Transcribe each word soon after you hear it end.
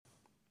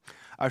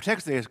Our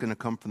text today is going to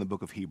come from the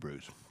book of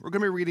Hebrews. We're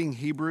going to be reading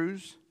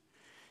Hebrews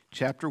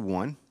chapter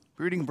 1,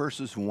 reading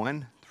verses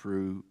 1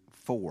 through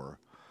 4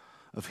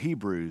 of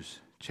Hebrews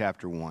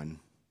chapter 1,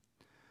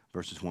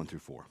 verses 1 through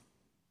 4.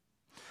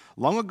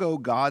 Long ago,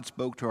 God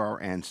spoke to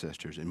our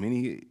ancestors in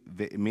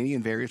many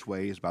and various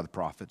ways by the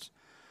prophets.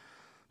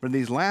 But in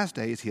these last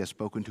days, he has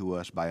spoken to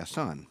us by a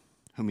Son,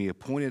 whom he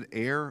appointed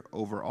heir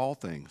over all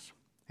things.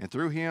 And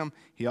through him,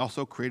 he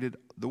also created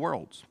the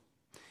worlds.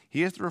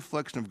 He is the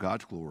reflection of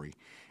God's glory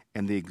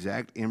and the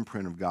exact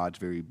imprint of God's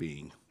very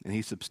being. And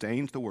he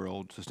sustains the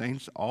world,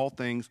 sustains all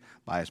things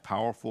by his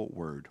powerful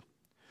word.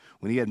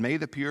 When he had made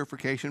the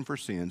purification for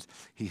sins,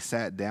 he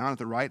sat down at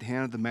the right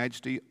hand of the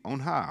Majesty on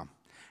high,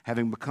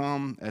 having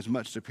become as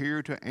much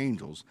superior to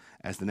angels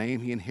as the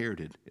name he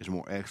inherited is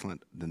more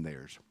excellent than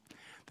theirs.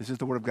 This is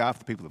the word of God for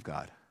the people of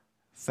God.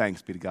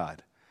 Thanks be to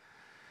God.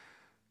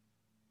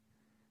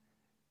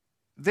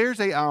 There's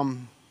a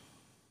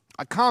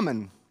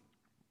common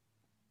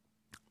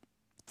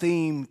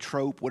theme,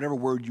 trope, whatever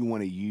word you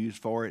want to use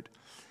for it,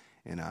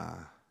 in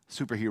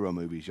superhero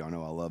movies. Y'all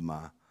know I love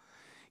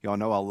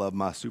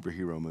my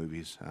superhero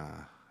movies.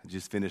 I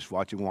just finished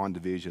watching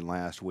WandaVision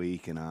last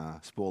week, and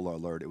spoiler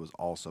alert, it was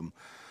awesome.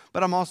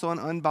 But I'm also an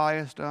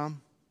unbiased,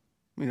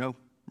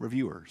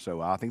 reviewer,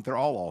 so I think they're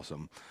all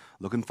awesome.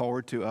 Looking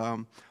forward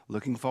to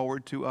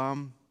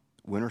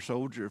Winter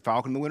Soldier,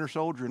 Falcon the Winter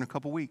Soldier in a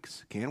couple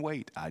weeks. Can't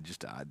wait.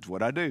 It's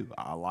what I do.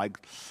 I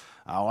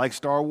like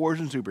Star Wars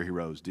and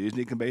superheroes.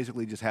 Disney can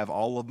basically just have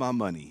all of my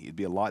money. It'd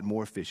be a lot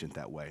more efficient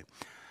that way.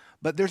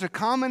 But there's a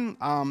common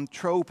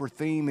trope or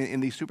theme in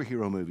these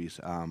superhero movies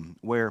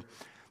where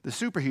the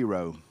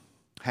superhero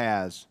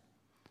has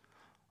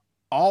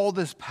all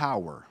this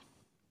power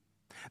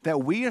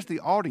that we as the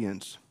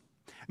audience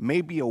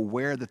may be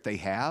aware that they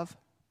have,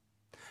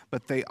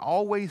 but they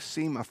always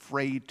seem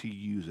afraid to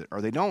use it, or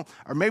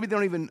maybe they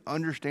don't even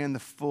understand the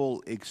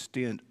full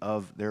extent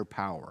of their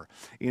power.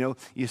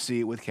 You see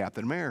it with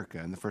Captain America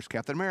in the first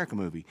Captain America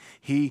movie.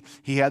 He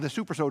had the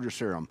super soldier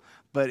serum,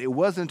 but it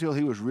wasn't until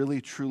he was really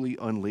truly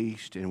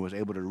unleashed and was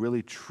able to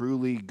really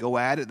truly go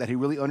at it that he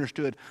really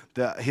understood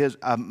his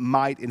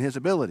might and his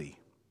ability.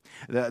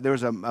 There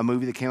was a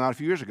movie that came out a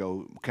few years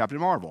ago, Captain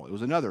Marvel. It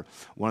was another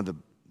one of the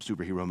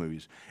superhero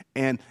movies,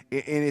 and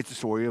it's a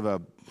story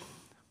of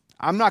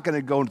I'm not going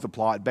to go into the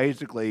plot.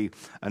 Basically,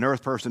 an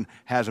Earth person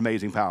has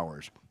amazing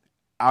powers.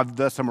 I've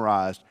thus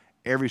summarized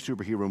every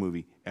superhero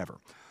movie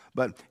ever.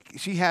 But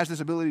she has this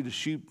ability to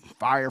shoot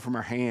fire from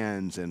her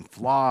hands and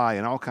fly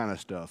and all kind of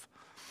stuff.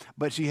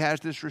 But she has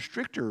this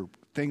restrictor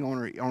thing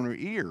on her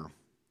ear.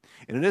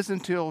 And it isn't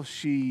until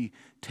she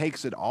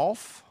takes it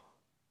off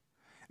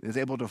and is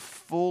able to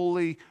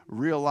fully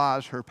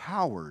realize her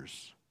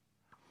powers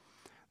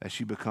that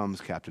she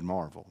becomes Captain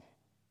Marvel.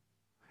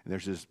 And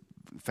there's this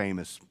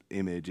famous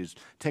image, is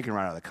taken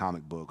right out of the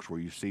comic books, where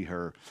you see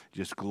her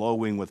just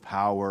glowing with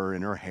power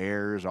and her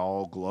hair is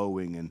all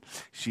glowing, and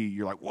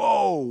you're like,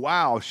 whoa,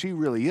 wow, she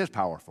really is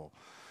powerful.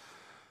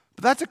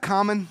 But that's a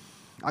common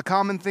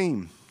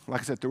theme,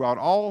 like I said, throughout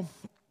all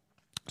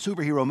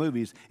superhero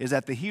movies, is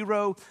that the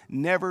hero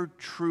never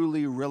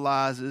truly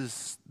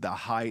realizes the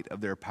height of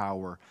their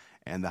power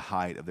and the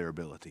height of their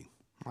ability.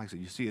 Like I said,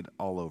 you see it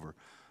all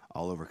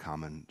over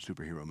common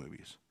superhero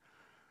movies.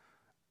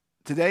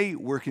 Today,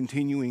 we're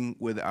continuing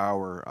with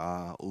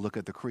our look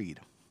at the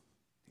Creed.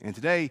 And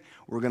today,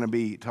 we're going to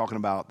be talking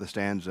about the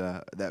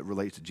stanza that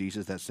relates to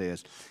Jesus that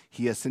says,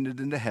 "He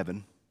ascended into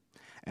heaven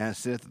and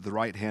sitteth at the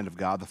right hand of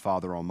God the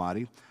Father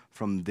Almighty.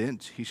 From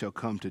thence he shall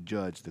come to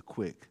judge the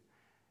quick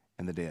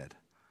and the dead."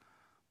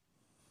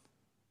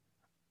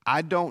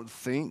 I don't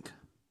think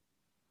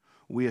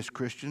we as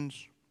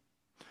Christians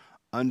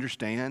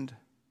understand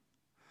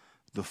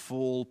the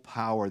full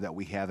power that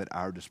we have at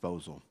our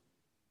disposal.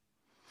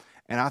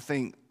 And I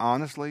think,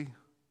 honestly,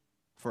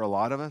 for a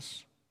lot of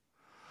us,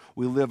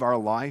 we live our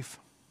life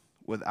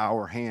with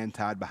our hand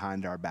tied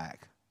behind our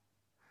back,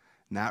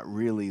 not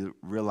really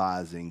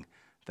realizing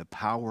the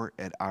power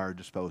at our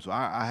disposal.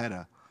 I had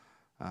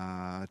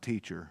a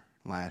teacher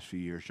last few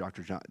years,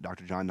 Dr.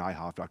 John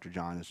Nyhoff. Dr.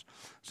 John has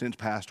since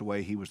passed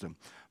away. He was the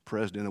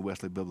president of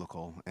Wesley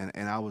Biblical. And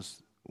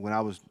when I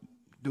was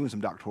doing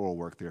some doctoral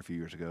work there a few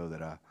years ago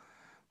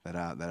that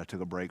I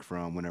took a break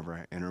from whenever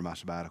I entered my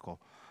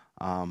sabbatical,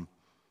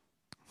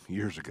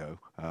 years ago,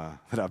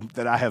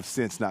 that I have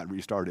since not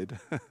restarted.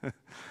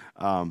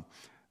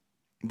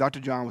 Dr.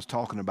 John was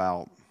talking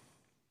about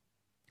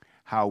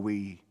how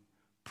we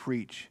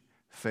preach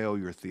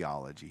failure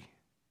theology.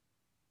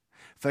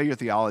 Failure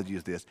theology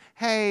is this: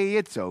 hey,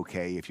 it's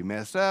okay if you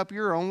mess up.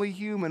 You're only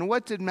human.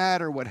 What's it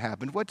matter what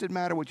happened? What's it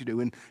matter what you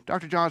do? And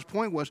Dr. John's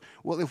point was,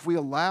 well, if we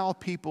allow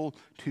people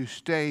to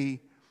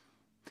stay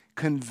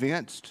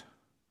convinced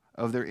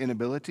of their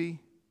inability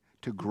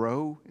to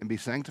grow and be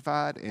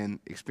sanctified and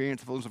experience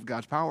the fullness of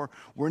God's power,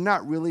 we're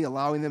not really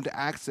allowing them to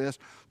access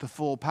the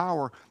full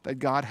power that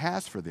God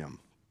has for them.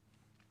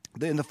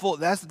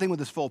 That's the thing with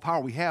this full power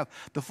we have.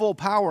 The full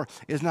power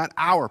is not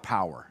our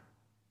power,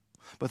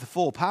 but the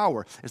full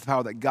power is the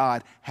power that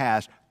God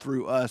has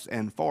through us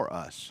and for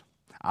us.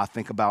 I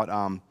think about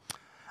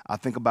I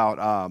think about,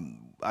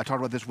 I talked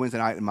about this Wednesday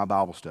night in my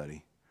Bible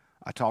study.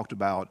 I talked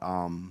about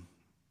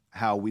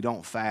how we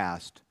don't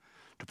fast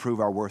to prove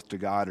our worth to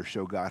God or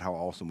show God how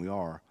awesome we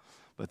are,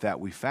 but that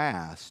we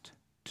fast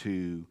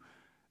to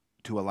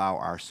allow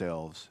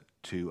ourselves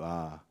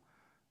to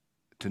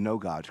know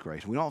God's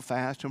grace. We don't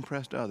fast to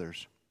impress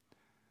others.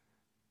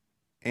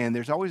 And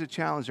there's always a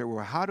challenge there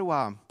where I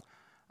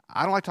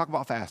don't like to talk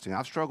about fasting.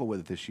 I've struggled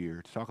with it this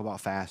year to talk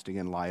about fasting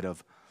in light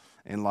of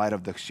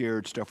the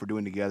shared stuff we're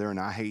doing together, and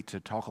I hate to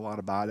talk a lot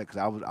about it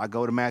because I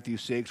go to Matthew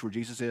 6 where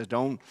Jesus says,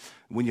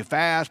 when you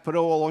fast, put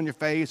oil on your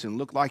face and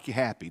look like you're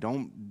happy.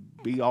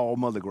 Don't be all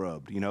mother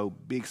grubbed,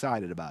 be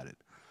excited about it.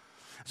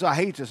 So I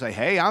hate to say,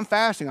 hey, I'm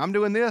fasting, I'm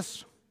doing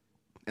this.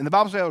 And the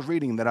Bible study I was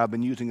reading that I've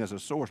been using as a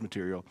source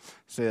material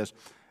says,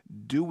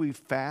 do we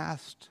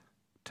fast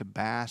to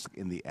bask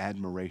in the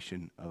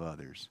admiration of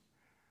others?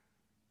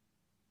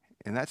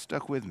 And that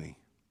stuck with me.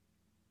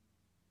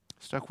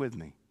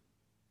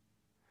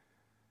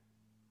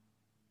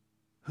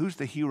 Who's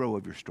the hero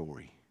of your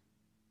story?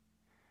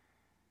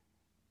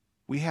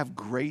 We have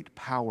great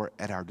power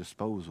at our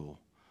disposal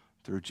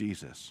through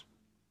Jesus.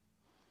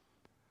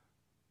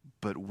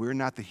 But we're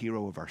not the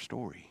hero of our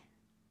story.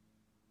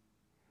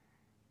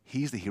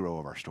 He's the hero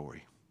of our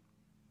story.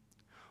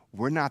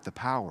 We're not the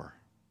power.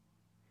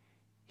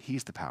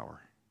 He's the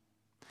power.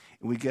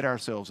 And we get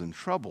ourselves in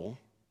trouble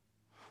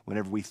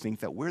whenever we think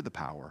that we're the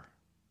power,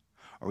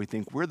 or we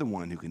think we're the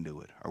one who can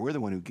do it, or we're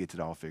the one who gets it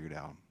all figured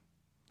out.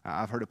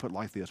 I've heard it put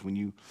like this.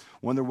 One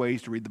of the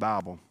ways to read the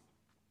Bible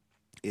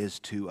is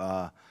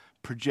to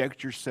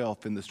project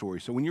yourself in the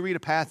story. So when you read a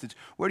passage,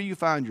 where do you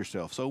find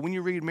yourself? So when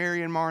you read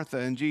Mary and Martha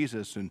and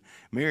Jesus, and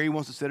Mary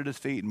wants to sit at his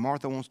feet, and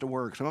Martha wants to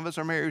work. Some of us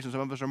are Marys and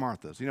some of us are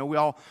Marthas.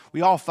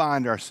 We all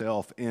find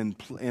ourselves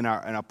if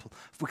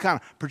we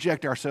kind of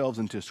project ourselves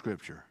into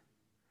Scripture.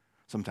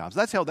 Sometimes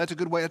that's a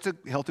good way. That's a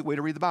healthy way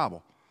to read the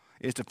Bible,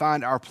 is to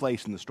find our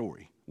place in the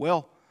story.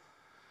 Well,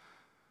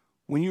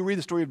 when you read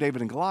the story of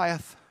David and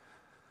Goliath,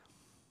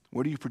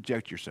 where do you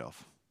project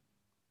yourself?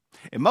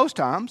 And most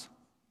times,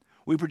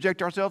 we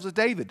project ourselves as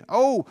David.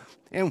 Oh,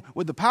 and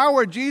with the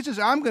power of Jesus,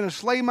 I'm going to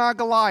slay my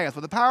Goliath.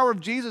 With the power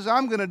of Jesus,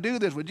 I'm going to do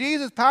this. With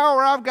Jesus'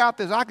 power, I've got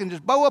this. I can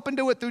just bow up and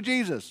do it through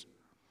Jesus.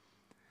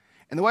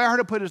 And the way I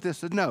heard it put is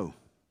this, is no.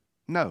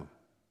 When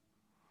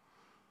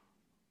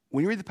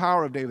you read the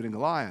power of David and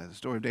Goliath, the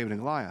story of David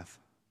and Goliath,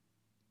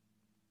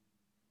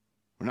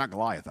 we're not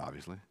Goliath,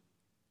 obviously.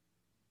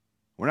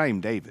 We're not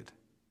even David.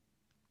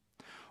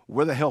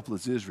 We're the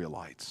helpless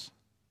Israelites.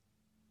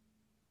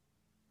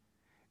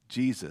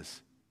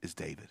 Jesus is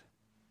David.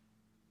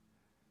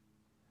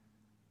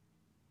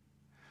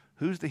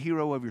 Who's the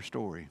hero of your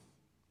story?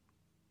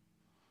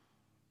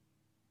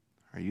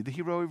 Are you the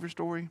hero of your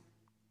story?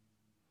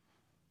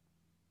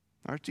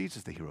 Or is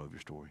Jesus the hero of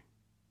your story?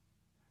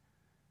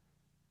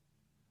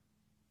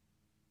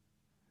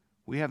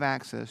 We have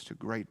access to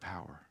great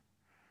power.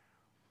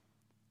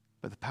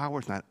 But the power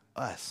is not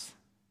us.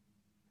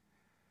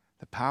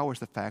 The power is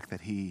the fact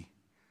that he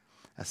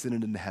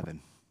ascended into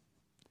heaven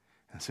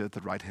and sat at the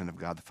right hand of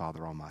God the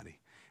Father Almighty.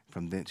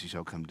 From thence he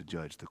shall come to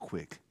judge the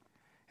quick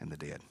and the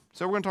dead.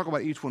 So we're going to talk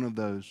about each one of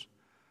those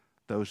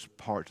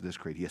parts of this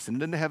creed. He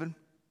ascended into heaven,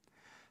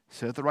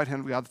 sat at the right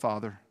hand of God the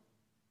Father,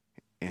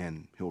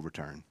 and he'll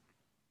return.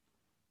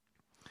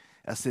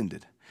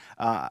 Ascended.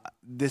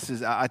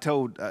 I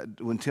told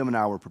when Tim and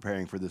I were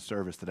preparing for this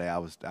service today, I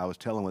was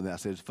telling him, I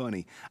said, it's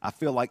funny. I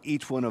feel like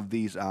each one of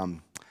these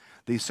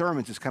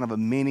sermons is kind of a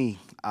mini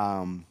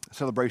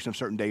celebration of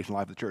certain days in the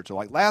life of the church. So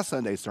like last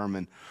Sunday's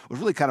sermon was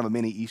really kind of a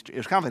mini Easter. It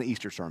was kind of an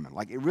Easter sermon.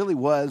 Like it really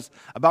was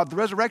about the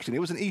resurrection. It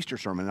was an Easter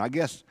sermon. And I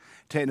guess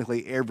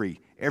technically every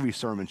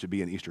sermon should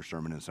be an Easter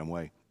sermon in some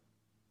way.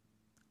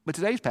 But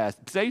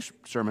today's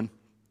sermon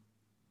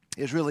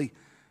is really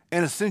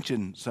an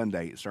Ascension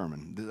Sunday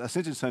sermon. The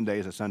Ascension Sunday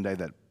is a Sunday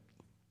that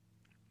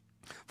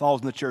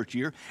falls in the church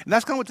year. And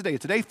that's kind of what today is.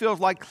 Today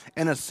feels like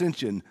an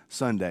Ascension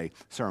Sunday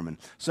sermon.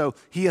 So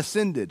he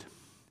ascended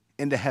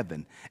into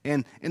heaven.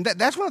 And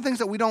that's one of the things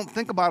that we don't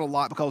think about a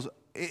lot because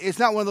it's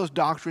not one of those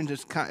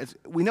doctrines.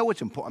 We know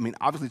it's important. I mean,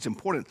 obviously it's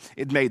important.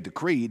 It made the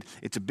creed.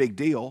 It's a big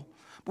deal.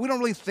 But we don't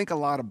really think a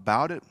lot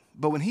about it.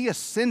 But when he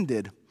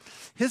ascended,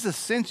 his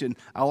ascension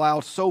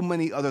allowed so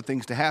many other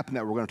things to happen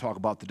that we're going to talk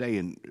about today,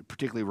 and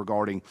particularly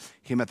regarding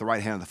him at the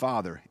right hand of the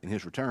Father in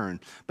his return.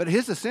 But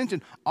his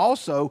ascension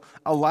also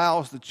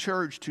allows the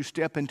church to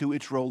step into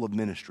its role of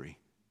ministry.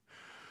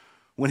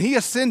 When he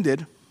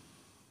ascended,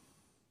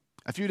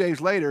 a few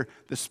days later,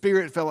 the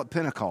Spirit fell at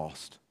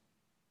Pentecost.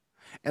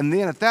 And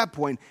then at that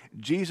point,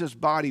 Jesus'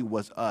 body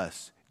was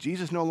us.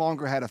 Jesus no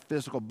longer had a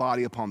physical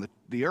body upon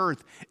the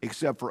earth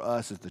except for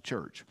us as the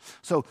church.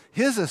 So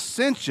his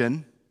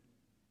ascension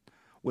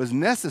was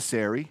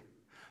necessary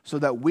so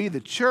that we,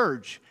 the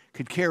church,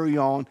 could carry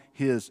on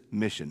his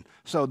mission.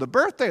 So the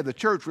birthday of the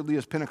church really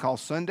is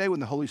Pentecost Sunday when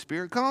the Holy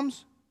Spirit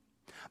comes.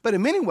 But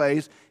in many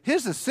ways,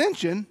 his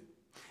ascension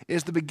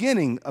is the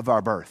beginning of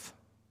our birth.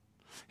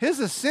 His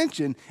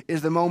ascension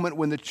is the moment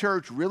when the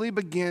church really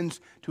begins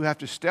to have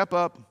to step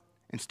up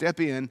and step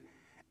in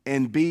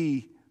and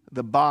be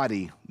the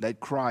body that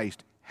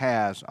Christ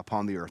has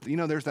upon the earth. You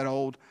know, there's that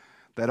old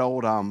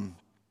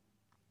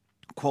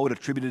quote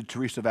attributed to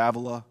Teresa of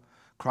Avila: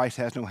 Christ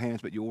has no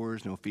hands but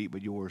yours, no feet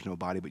but yours, no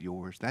body but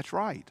yours. That's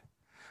right.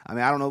 I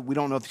mean, I don't know, we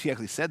don't know if she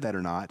actually said that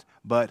or not,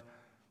 but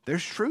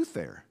there's truth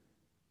there.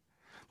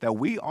 That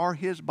we are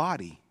his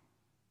body.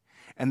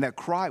 And that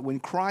when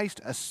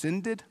Christ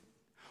ascended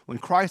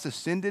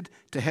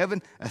to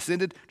heaven,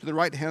 ascended to the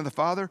right hand of the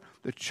Father,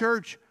 the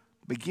church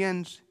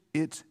begins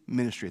its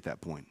ministry at that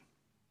point.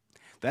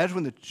 That is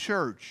when the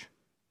church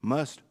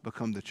must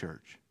become the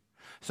church.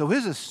 So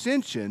his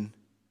ascension,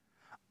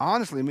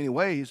 honestly, in many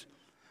ways,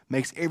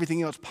 makes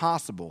everything else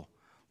possible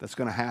that's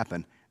going to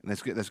happen and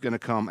that's going to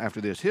come after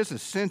this. His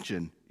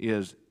ascension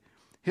is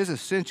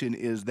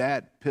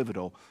that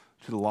pivotal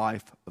to the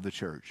life of the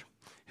church.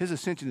 His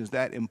ascension is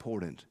that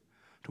important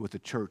to what the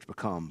church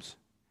becomes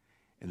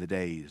in the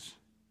days,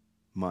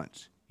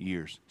 months,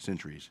 years,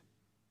 centuries,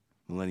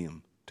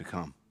 millennium to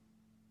come.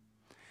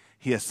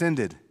 He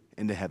ascended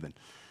into heaven.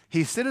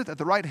 He sitteth at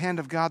the right hand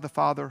of God the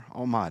Father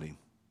Almighty.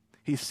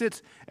 He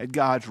sits at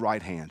God's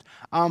right hand.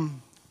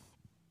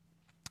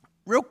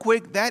 Real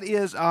quick,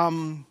 that's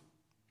kind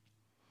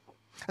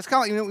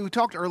of like, we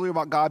talked earlier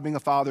about God being a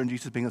father and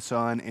Jesus being a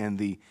son, and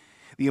the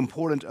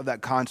importance of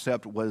that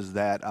concept was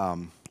that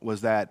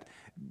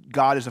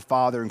God is a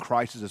father and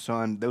Christ is a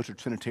son. Those are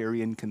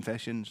Trinitarian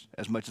confessions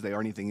as much as they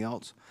are anything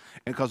else.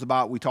 And because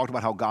we talked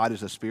about how God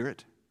is a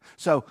spirit.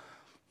 So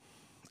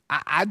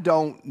I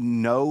don't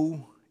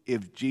know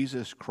if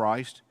Jesus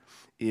Christ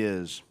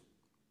is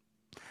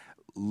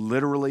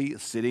literally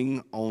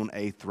sitting on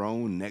a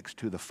throne next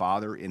to the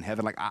Father in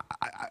heaven. Like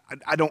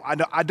I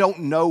don't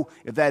know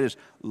if that is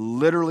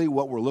literally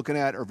what we're looking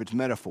at or if it's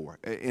metaphor.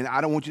 And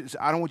I don't want you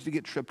to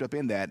get tripped up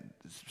in that,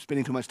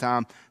 spending too much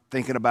time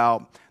thinking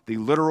about the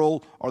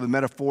literal or the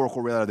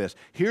metaphorical reality of this.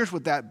 Here's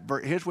what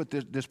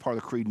this part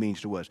of the creed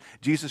means to us.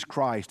 Jesus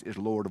Christ is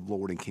Lord of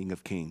Lords and King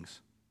of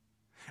Kings.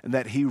 And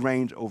that he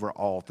reigns over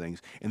all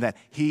things, and that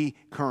he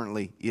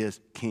currently is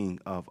King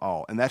of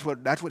all. And that's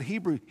what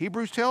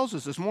Hebrews tells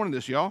us this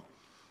morning, y'all.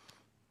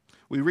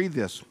 We read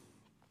this.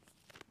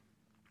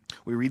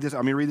 I'm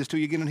going to read this to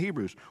you again in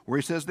Hebrews, where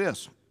he says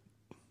this.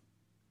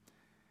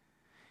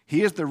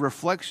 He is the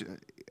reflection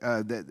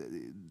that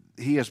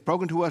he has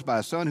spoken to us by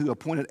a Son who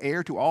appointed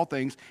heir to all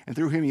things, and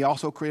through him he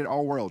also created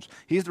all worlds.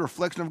 He is the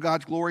reflection of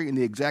God's glory and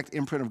the exact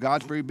imprint of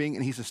God's very being,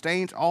 and he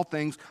sustains all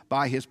things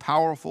by his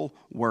powerful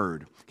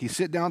word. He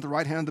sit down at the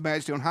right hand of the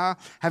Majesty on high,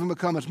 having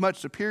become as much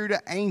superior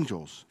to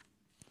angels.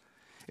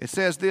 It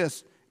says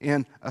this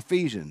in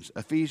Ephesians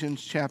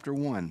chapter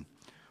 1.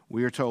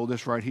 We are told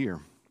this right here.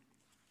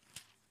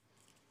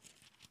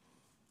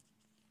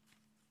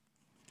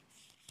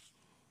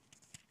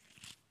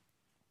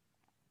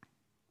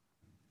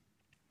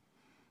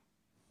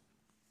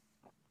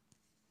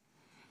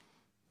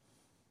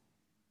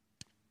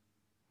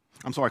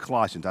 I'm sorry,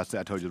 Colossians.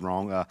 I told you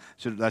wrong. I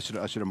should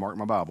have marked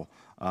my Bible.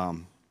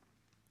 I'm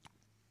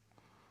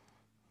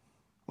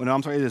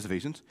sorry, it is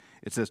Ephesians.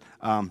 It says,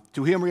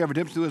 to him we have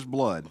redemption through his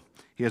blood.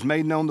 He has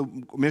made known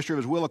the mystery of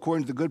his will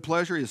according to the good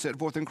pleasure he has set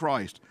forth in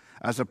Christ,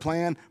 as a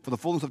plan for the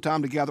fullness of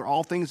time to gather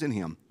all things in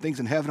him,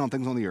 things in heaven and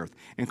things on the earth.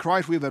 In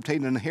Christ we have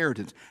obtained an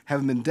inheritance,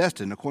 having been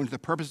destined according to the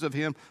purposes of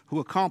him who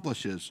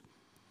accomplishes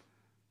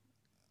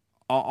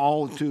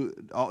all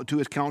to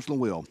his counsel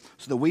and will,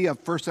 so that we have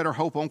first set our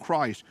hope on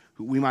Christ,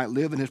 who we might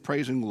live in his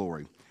praise and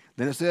glory.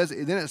 Then it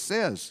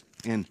says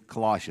in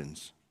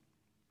Colossians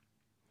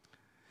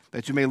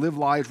that you may live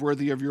lives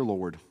worthy of your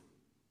Lord.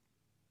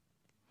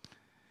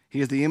 He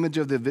is the image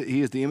of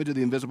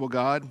the invisible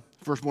God,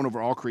 firstborn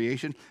over all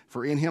creation.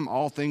 For in him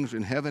all things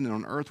in heaven and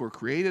on earth were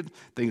created,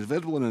 things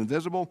visible and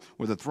invisible,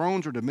 whether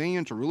thrones or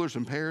dominions or rulers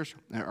and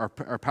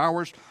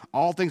powers.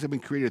 All things have been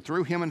created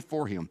through him and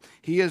for him.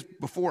 He is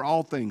before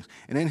all things,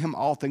 and in him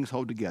all things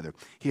hold together.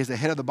 He is the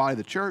head of the body of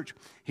the church.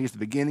 He is the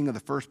beginning of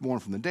the firstborn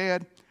from the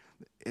dead,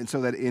 and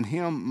so that in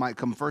him might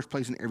come first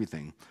place in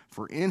everything.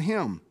 For in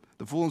him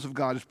the fullness of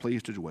God is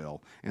pleased to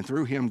dwell, and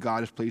through him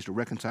God is pleased to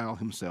reconcile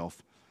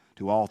himself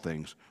to all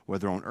things,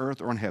 whether on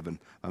earth or in heaven,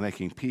 by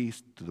making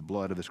peace through the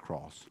blood of his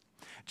cross.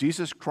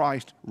 Jesus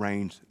Christ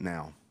reigns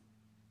now.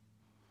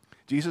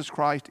 Jesus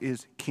Christ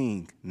is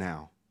King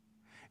now.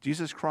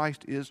 Jesus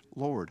Christ is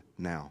Lord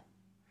now.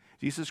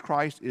 Jesus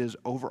Christ is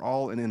over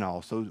all and in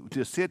all. So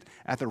to sit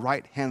at the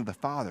right hand of the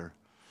Father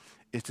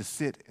is to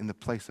sit in the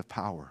place of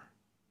power.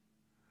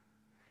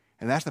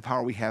 And that's the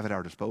power we have at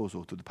our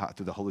disposal through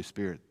the Holy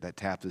Spirit that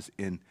taps us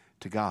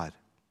into God.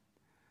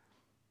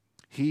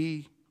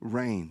 He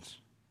reigns.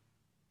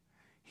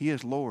 He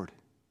is Lord.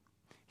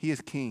 He is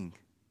King.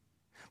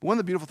 But one of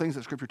the beautiful things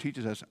that Scripture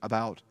teaches us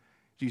about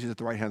Jesus at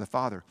the right hand of the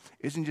Father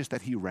isn't just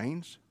that he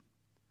reigns,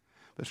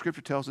 but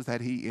Scripture tells us that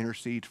he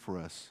intercedes for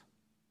us.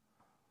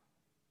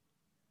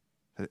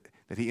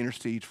 That he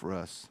intercedes for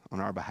us on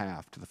our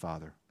behalf to the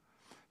Father.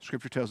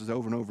 Scripture tells us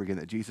over and over again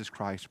that Jesus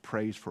Christ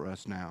prays for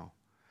us now.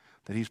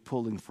 That he's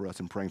pulling for us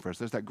and praying for us.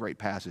 There's that great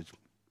passage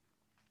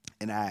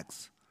in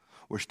Acts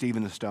where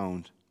Stephen is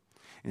stoned.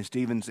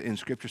 In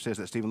Scripture says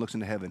that Stephen looks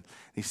into heaven.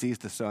 He sees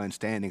the Son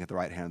standing at the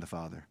right hand of the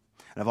Father.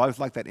 And I've always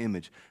liked that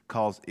image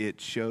because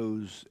it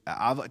shows,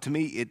 to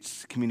me,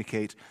 it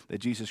communicates that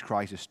Jesus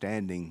Christ is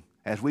standing,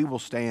 as we will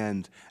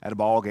stand at a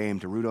ball game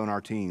to root on our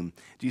team.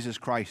 Jesus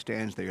Christ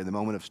stands there in the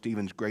moment of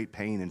Stephen's great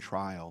pain and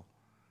trial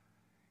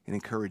and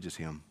encourages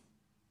him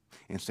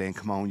and saying,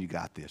 come on, you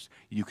got this.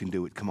 You can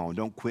do it. Come on,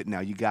 don't quit now.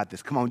 You got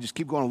this. Come on, just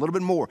keep going a little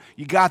bit more.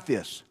 You got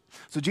this.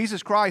 So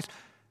Jesus Christ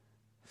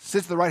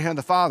sits at the right hand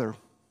of the Father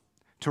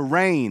to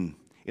reign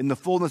in the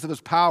fullness of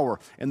his power,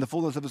 in the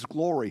fullness of his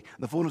glory,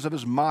 in the fullness of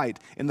his might,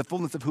 in the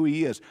fullness of who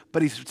he is.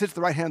 But he sits at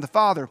the right hand of the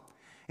Father,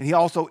 and he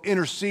also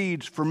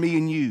intercedes for me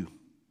and you.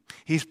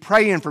 He's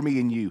praying for me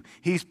and you.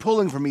 He's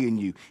pulling for me and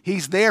you.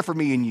 He's there for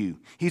me and you.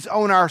 He's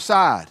on our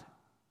side.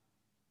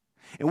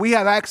 And we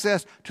have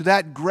access to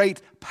that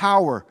great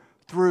power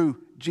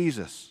through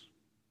Jesus.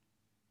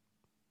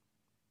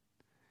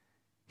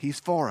 He's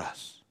for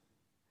us.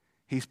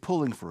 He's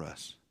pulling for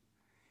us.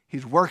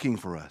 He's working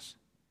for us.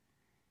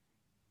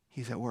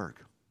 He's at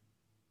work.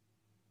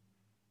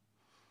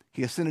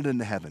 He ascended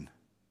into heaven.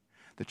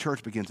 The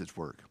church begins its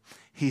work.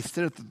 He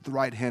sitteth at the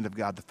right hand of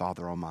God the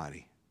Father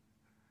Almighty.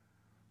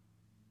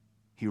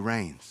 He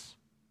reigns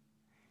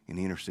and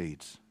he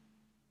intercedes.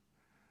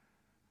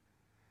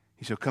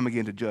 He shall come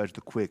again to judge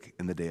the quick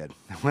and the dead.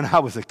 When I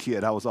was a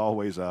kid, I was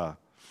always thrown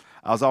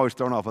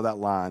off of that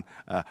line,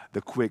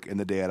 the quick and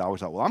the dead. I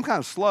always thought, well, I'm kind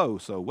of slow,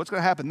 so what's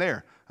going to happen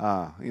there?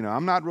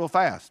 I'm not real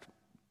fast.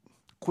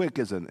 Quick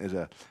is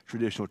a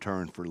traditional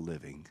term for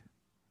living,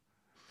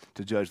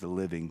 to judge the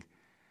living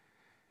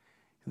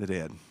and the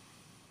dead.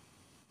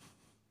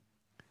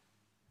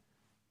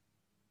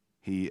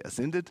 He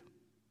ascended,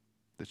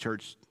 the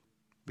church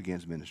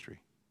begins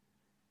ministry.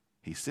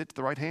 He sits at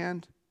the right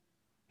hand,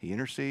 he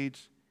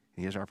intercedes,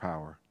 he has our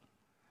power,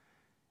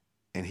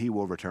 and he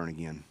will return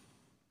again.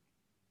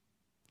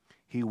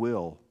 He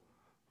will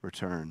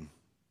return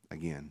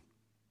again.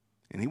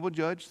 And he will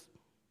judge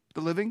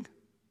the living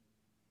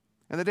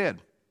and the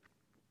dead.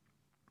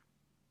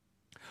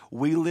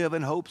 We live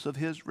in hopes of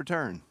his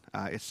return.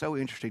 It's so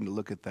interesting to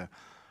look at the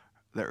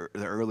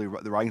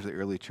writings of the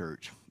early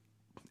church.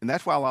 And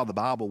that's why a lot of the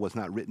Bible was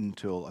not written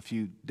until a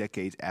few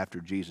decades after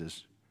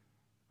Jesus'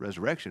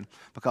 resurrection,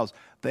 because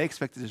they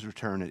expected his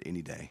return at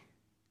any day.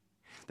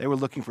 They were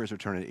looking for his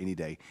return at any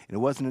day. And it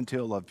wasn't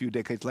until a few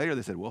decades later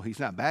they said, well, he's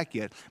not back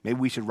yet. Maybe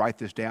we should write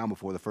this down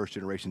before the first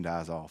generation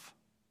dies off.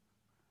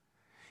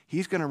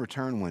 He's going to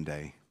return one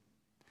day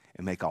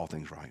and make all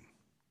things right.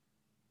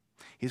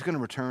 He's going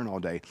to return all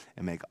day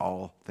and make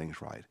all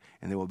things right.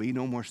 And there will be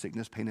no more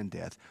sickness, pain, and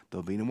death.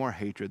 There'll be no more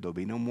hatred. There'll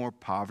be no more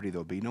poverty.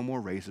 There'll be no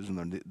more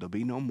racism. There'll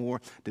be no more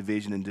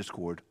division and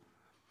discord.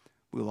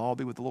 We'll all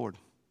be with the Lord.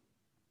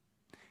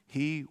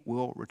 He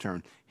will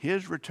return.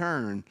 His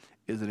return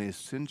is an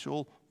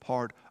essential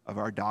part of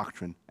our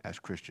doctrine as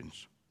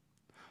Christians.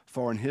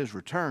 For in his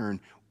return,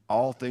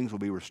 all things will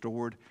be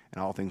restored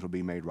and all things will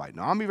be made right.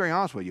 Now, I'll be very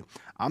honest with you.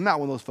 I'm not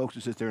one of those folks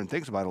who sits there and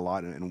thinks about it a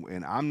lot,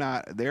 and I'm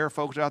not. There are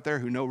folks out there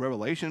who know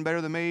Revelation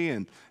better than me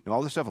and know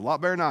all this stuff a lot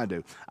better than I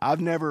do.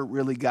 I've never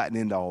really gotten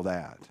into all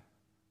that.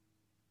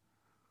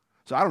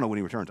 So I don't know when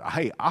he returns.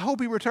 Hey, I hope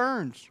he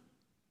returns.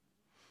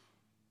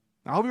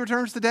 I hope he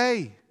returns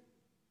today.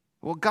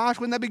 Well, gosh,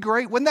 wouldn't that be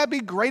great? Wouldn't that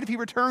be great if he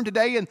returned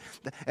today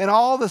and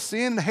all the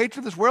sin and the hatred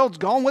of this world's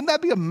gone? Wouldn't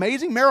that be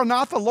amazing?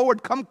 Maranatha,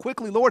 Lord, come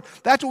quickly, Lord.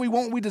 That's what we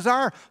want, we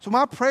desire. So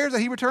my prayer is that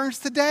he returns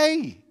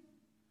today.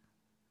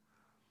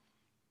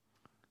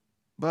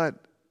 But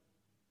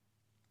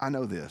I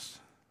know this.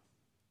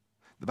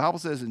 The Bible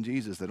says in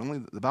Jesus that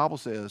only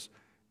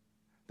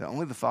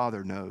the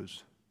Father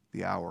knows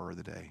the hour or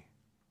the day.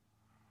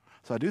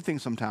 So I do think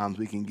sometimes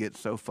we can get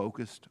so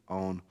focused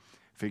on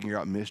figuring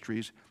out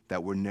mysteries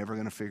that we're never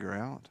going to figure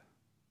out,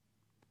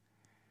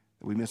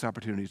 that we miss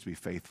opportunities to be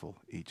faithful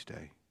each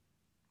day.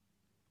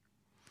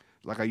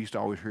 Like I used to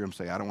always hear him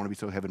say, I don't want to be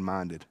so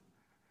heaven-minded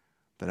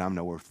that I'm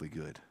no earthly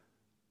good.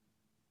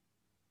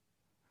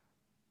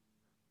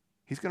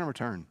 He's going to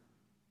return.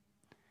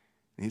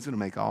 And he's going to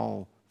make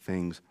all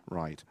things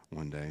right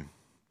one day.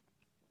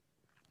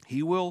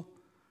 He will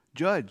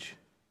judge.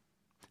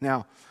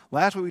 Now,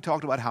 last week we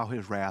talked about how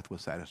his wrath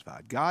was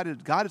satisfied. God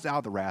is out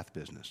of the wrath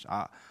business.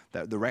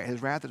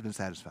 His wrath has been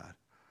satisfied.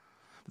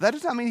 But that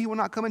does not mean he will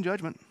not come in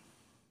judgment.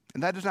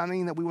 And that does not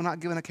mean that we will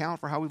not give an account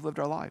for how we've lived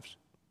our lives.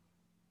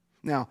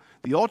 Now,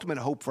 the ultimate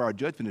hope for our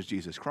judgment is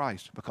Jesus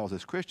Christ, because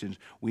as Christians,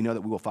 we know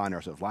that we will find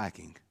ourselves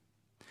lacking.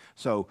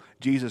 So,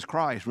 Jesus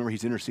Christ, remember,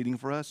 he's interceding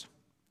for us.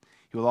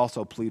 He will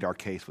also plead our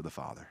case with the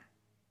Father.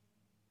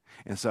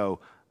 And so,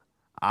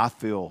 I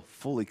feel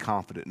fully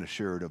confident and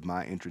assured of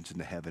my entrance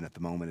into heaven at the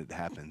moment it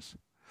happens.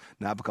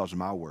 Not because of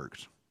my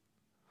works,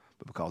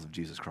 but because of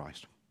Jesus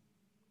Christ.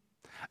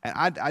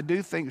 And I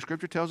do think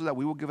Scripture tells us that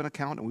we will give an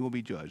account and we will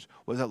be judged.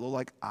 What does that look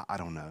like? I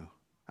don't know.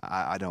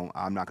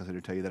 I'm not going to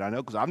tell you that I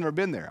know, because I've never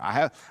been there.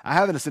 I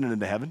haven't ascended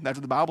into heaven. That's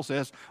what the Bible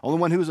says. Only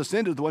one who has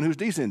ascended is the one who's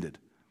descended.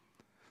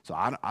 So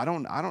I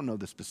don't know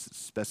the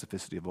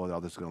specificity of what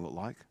all this is going to look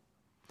like.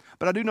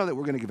 But I do know that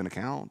we're going to give an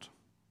account.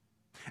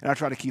 And I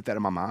try to keep that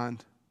in my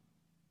mind.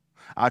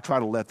 I try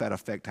to let that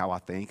affect how I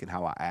think and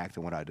how I act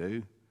and what I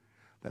do,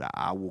 that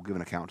I will give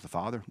an account to the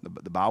Father.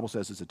 The Bible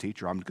says as a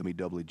teacher, I'm going to be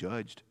doubly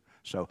judged.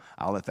 So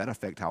I'll let that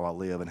affect how I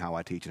live and how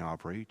I teach and how I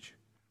preach.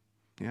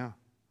 Yeah.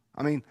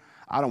 I mean,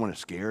 I don't want to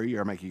scare you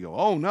or make you go,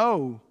 oh,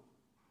 no.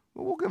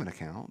 Well, we'll give an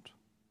account.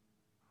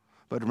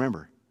 But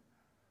remember,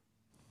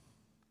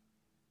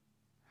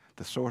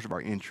 the source of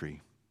our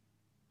entry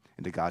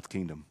into God's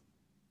kingdom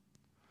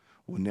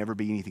will never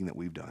be anything that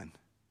we've done,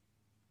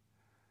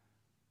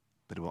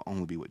 but it will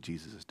only be what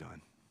Jesus has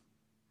done.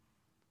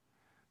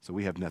 So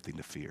we have nothing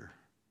to fear,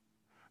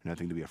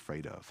 nothing to be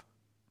afraid of,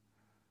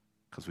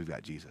 because we've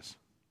got Jesus.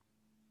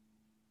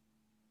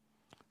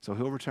 So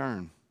he'll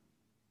return.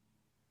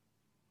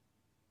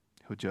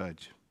 He'll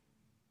judge.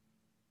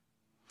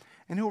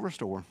 And he'll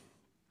restore.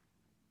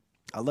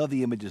 I love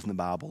the images in the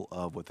Bible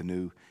of what the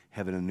new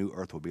heaven and new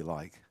earth will be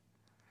like.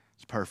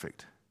 It's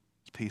perfect.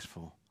 It's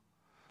peaceful.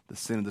 The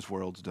sin of this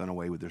world's done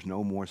away with. There's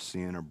no more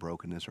sin or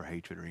brokenness or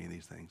hatred or any of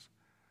these things.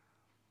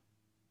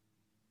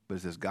 But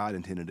it says God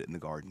intended it in the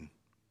garden.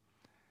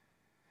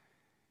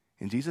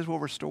 And Jesus will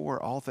restore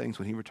all things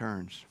when he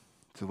returns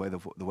to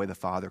the way the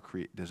Father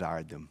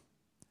desired them,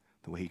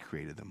 the way he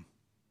created them.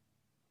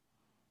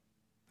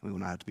 We will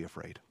not have to be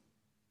afraid.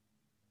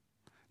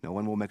 No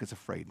one will make us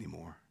afraid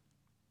anymore.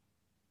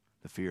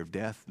 The fear of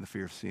death and the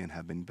fear of sin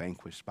have been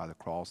vanquished by the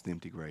cross and the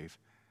empty grave.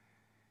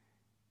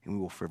 And we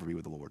will forever be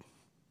with the Lord.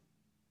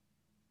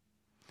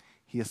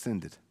 He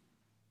ascended.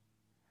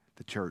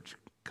 The church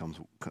comes.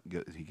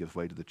 He gives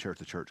way to the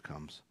church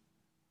comes.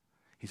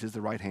 He says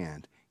the right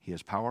hand. He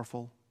is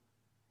powerful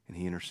and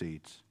he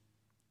intercedes.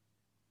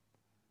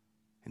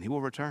 And he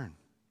will return.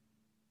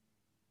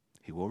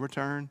 He will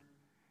return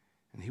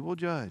and he will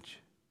judge.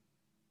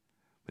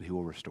 But he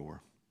will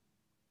restore.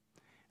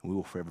 And we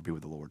will forever be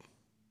with the Lord.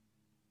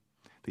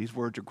 These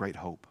words are great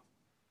hope.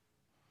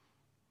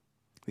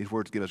 These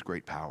words give us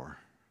great power.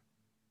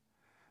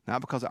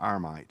 Not because of our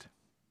might,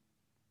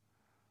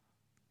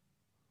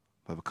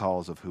 but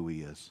because of who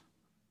he is.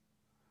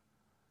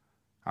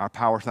 Our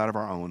power is not of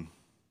our own,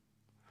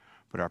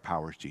 but our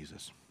power is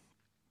Jesus.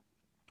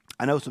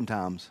 I know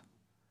sometimes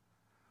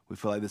we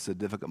feel like this is a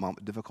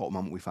difficult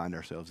moment we find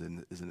ourselves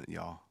in, isn't it,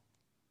 y'all?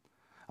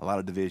 A lot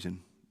of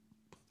division,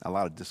 a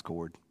lot of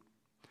discord.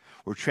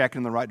 We're tracking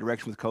in the right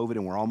direction with COVID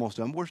and we're almost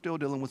done. We're still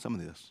dealing with some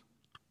of this.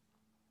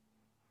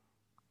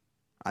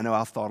 I know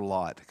I've thought a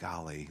lot.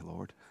 Golly,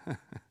 Lord.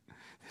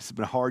 This has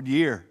been a hard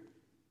year.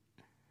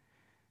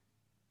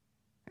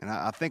 And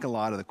I think a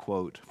lot of the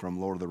quote from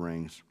Lord of the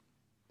Rings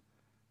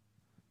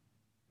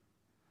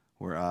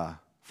where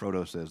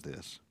Frodo says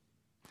this.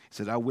 He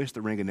says, I wish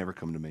the ring had never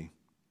come to me.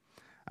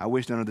 I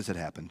wish none of this had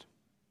happened.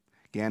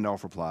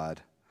 Gandalf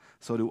replied,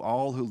 so do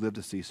all who live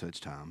to see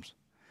such times.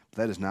 But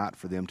that is not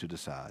for them to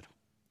decide.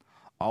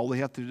 All they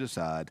have to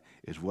decide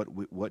is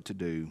what to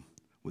do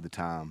with the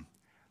time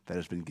that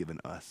has been given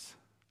us.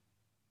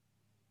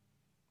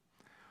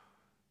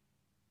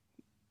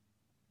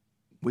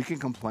 We can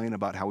complain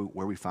about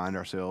where we find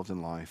ourselves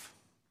in life.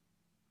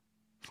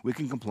 We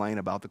can complain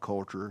about the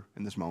culture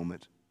in this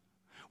moment.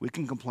 We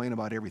can complain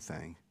about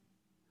everything.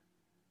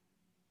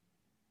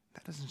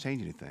 That doesn't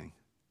change anything.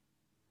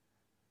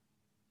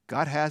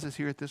 God has us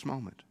here at this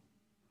moment.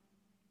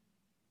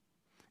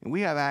 And we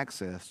have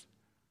access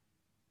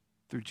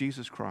through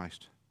Jesus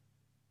Christ,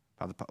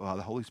 by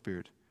the Holy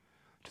Spirit,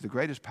 to the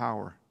greatest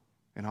power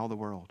in all the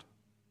world.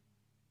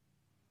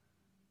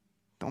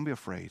 Don't be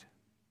afraid.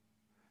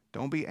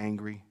 Don't be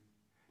angry.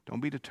 Don't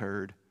be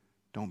deterred.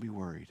 Don't be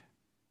worried.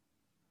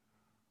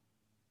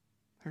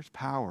 There's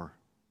power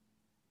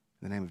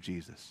in the name of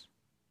Jesus.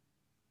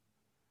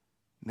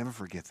 Never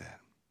forget that.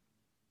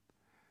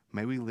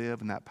 May we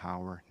live in that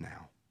power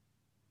now.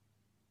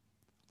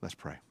 Let's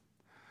pray.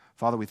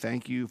 Father, we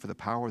thank you for the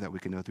power that we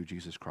can know through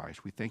Jesus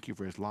Christ. We thank you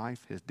for his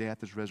life, his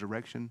death, his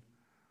resurrection,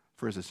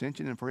 for his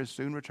ascension, and for his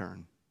soon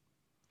return.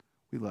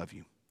 We love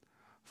you.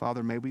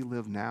 Father, may we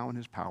live now in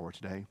his power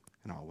today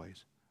and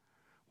always.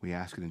 We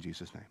ask it in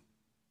Jesus' name.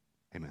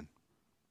 Amen.